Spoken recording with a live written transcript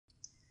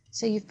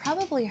So you've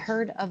probably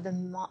heard of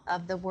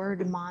the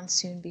word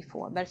monsoon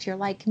before, but if you're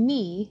like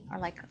me, or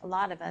like a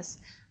lot of us,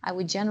 I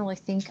would generally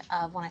think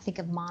of, when I think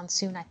of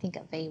monsoon, I think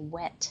of a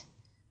wet,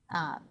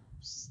 uh,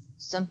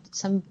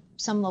 some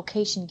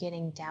location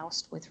getting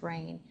doused with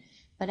rain.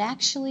 But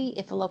actually,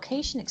 if a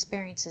location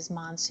experiences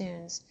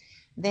monsoons,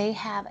 they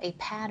have a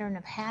pattern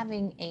of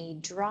having a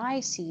dry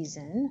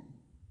season,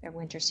 their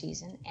winter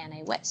season, and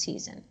a wet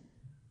season,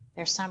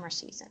 their summer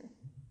season.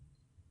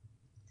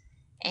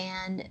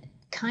 And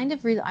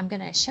I'm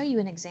going to show you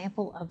an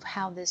example of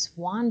how this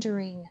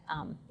wandering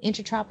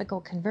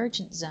intertropical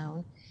convergence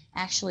zone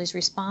actually is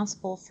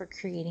responsible for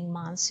creating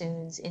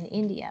monsoons in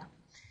India.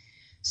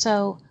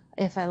 So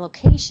if a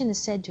location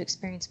is said to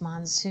experience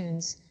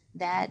monsoons,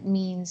 that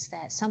means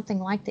that something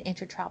like the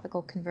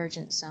intertropical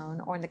convergence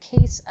zone, or in the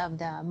case of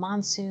the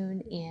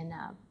monsoon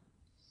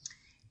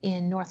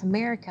in North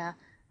America,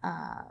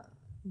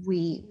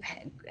 we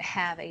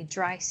have a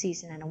dry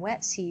season and a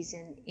wet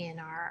season in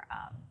our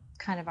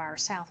kind of our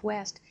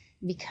southwest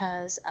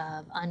because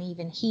of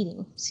uneven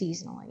heating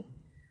seasonally.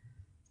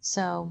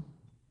 So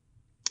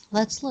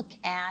let's look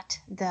at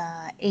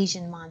the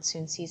Asian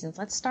monsoon seasons.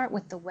 Let's start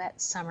with the wet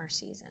summer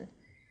season.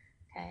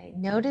 Okay,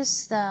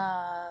 notice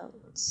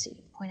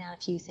point out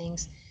a few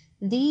things.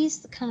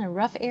 These kind of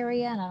rough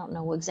area, and I don't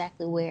know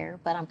exactly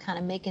where, but I'm kind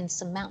of making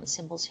some mountain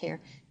symbols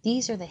here.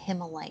 These are the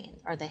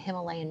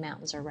Himalayan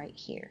mountains are right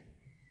here.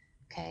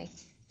 Okay,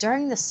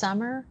 during the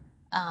summer,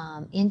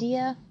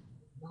 India,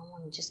 I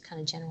want to just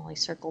kind of generally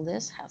circle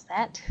this, how's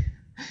that?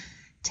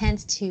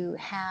 Tends to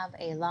have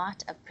a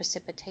lot of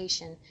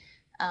precipitation.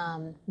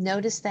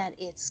 Notice that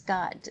it's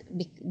got,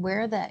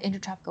 where the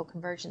intertropical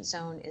convergence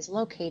zone is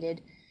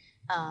located,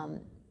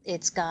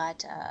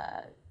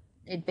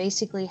 it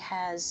basically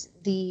has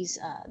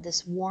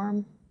this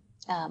warm,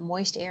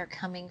 moist air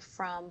coming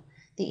from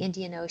the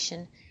Indian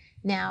Ocean.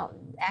 Now,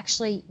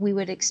 actually, we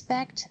would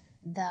expect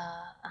the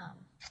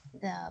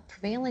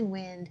prevailing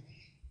wind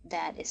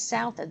that is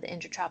south of the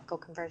intertropical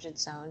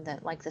convergence zone,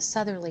 like the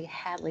southerly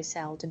Hadley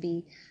cell, to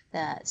be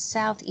the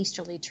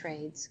southeasterly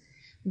trades.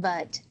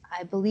 But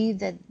I believe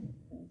that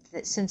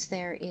since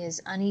there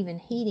is uneven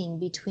heating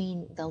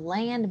between the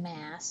land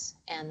mass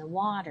and the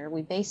water,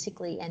 we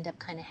basically end up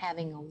kind of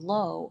having a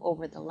low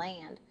over the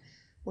land,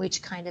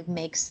 which kind of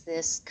makes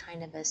this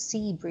kind of a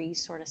sea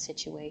breeze sort of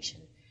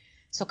situation.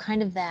 So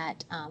kind of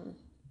that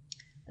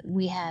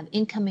we have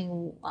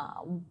incoming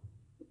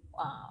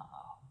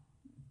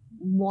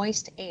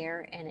moist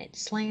air, and it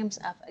slams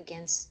up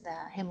against the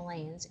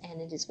Himalayas,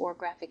 and it is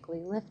orographically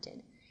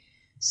lifted.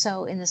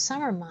 So in the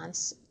summer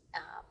months,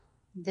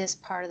 this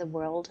part of the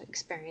world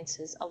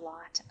experiences a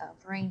lot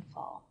of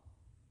rainfall.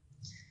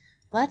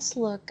 Let's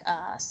look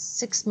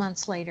 6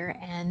 months later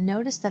and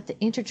notice that the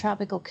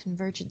intertropical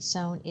convergence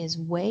zone is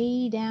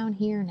way down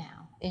here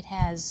now. It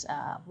has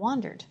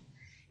wandered.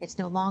 It's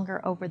no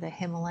longer over the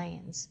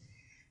Himalayas.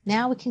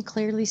 Now we can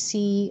clearly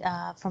see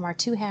from our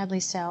two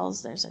Hadley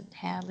cells, there's a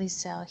Hadley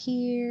cell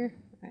here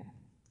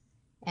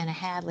and a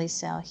Hadley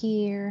cell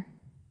here.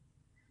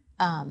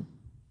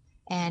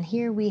 And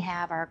here we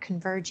have our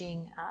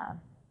converging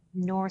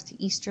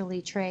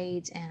northeasterly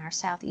trades and our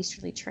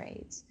southeasterly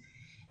trades.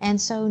 And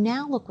so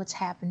now look what's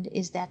happened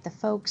is that the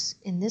folks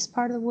in this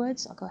part of the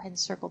woods, I'll go ahead and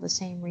circle the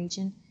same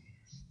region,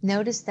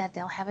 notice that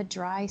they'll have a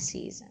dry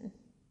season,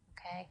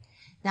 okay?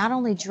 Not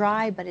only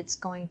dry, but it's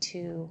going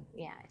to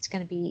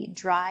be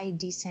dry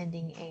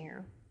descending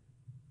air.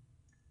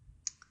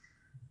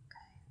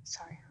 Okay,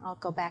 sorry, I'll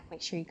go back,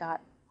 make sure you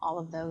got all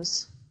of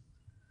those.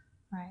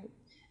 All right.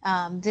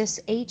 This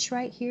H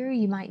right here,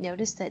 you might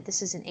notice that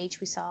this is an H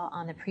we saw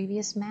on the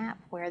previous map,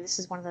 where this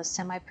is one of those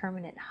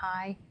semi-permanent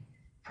high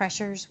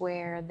pressures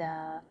where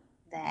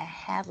the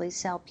Hadley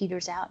cell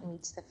peters out and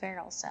meets the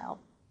Ferrel cell.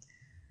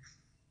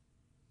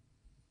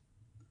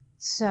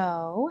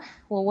 So,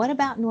 well, what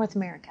about North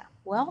America?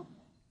 Well,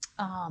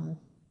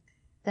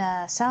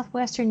 the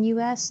southwestern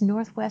U.S.,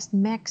 northwest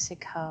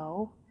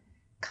Mexico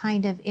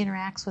kind of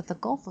interacts with the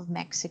Gulf of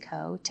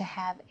Mexico to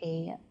have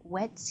a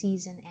wet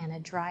season and a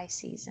dry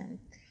season.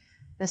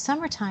 The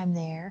summertime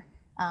there,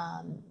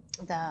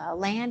 the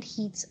land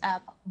heats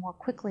up more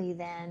quickly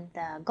than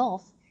the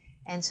Gulf,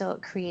 and so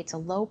it creates a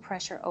low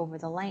pressure over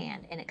the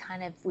land, and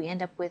we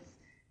end up with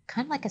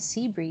kind of like a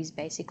sea breeze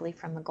basically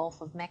from the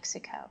Gulf of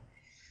Mexico.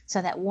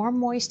 So that warm,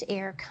 moist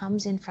air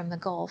comes in from the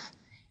Gulf,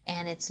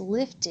 and it's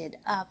lifted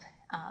up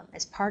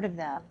as part of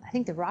I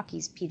think the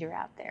Rockies peter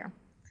out there.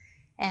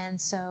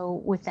 And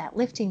so with that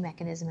lifting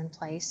mechanism in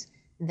place,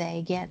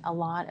 they get a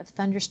lot of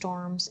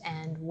thunderstorms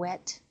and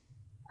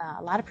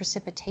a lot of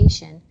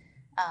precipitation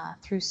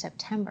through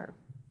September.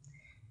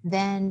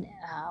 Then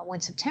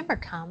when September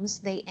comes,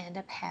 they end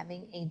up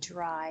having a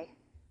dry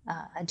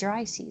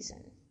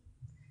season.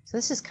 So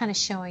this is kind of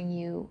showing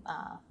you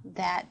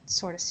that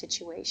sort of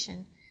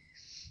situation,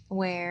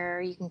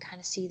 where you can kind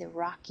of see the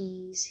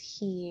Rockies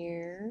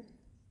here,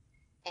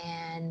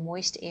 and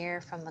moist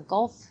air from the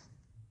Gulf,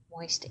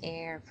 moist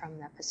air from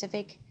the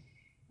Pacific,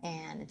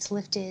 and it's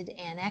lifted,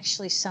 and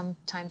actually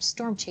sometimes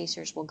storm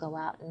chasers will go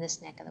out in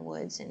this neck of the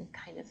woods and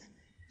kind of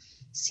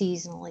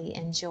seasonally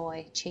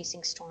enjoy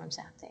chasing storms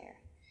out there.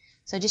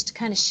 So just to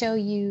kind of show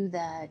you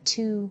the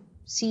two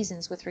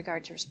seasons with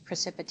regard to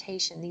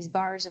precipitation, these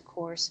bars, of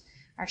course,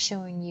 are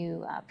showing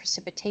you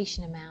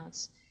precipitation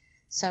amounts.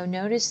 So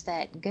notice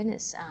that,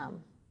 goodness,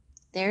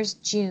 there's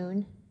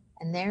June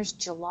and there's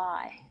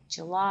July,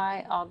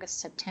 August,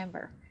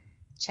 September.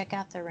 Check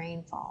out the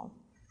rainfall.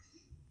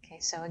 Okay,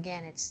 so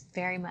again, it's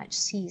very much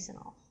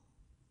seasonal.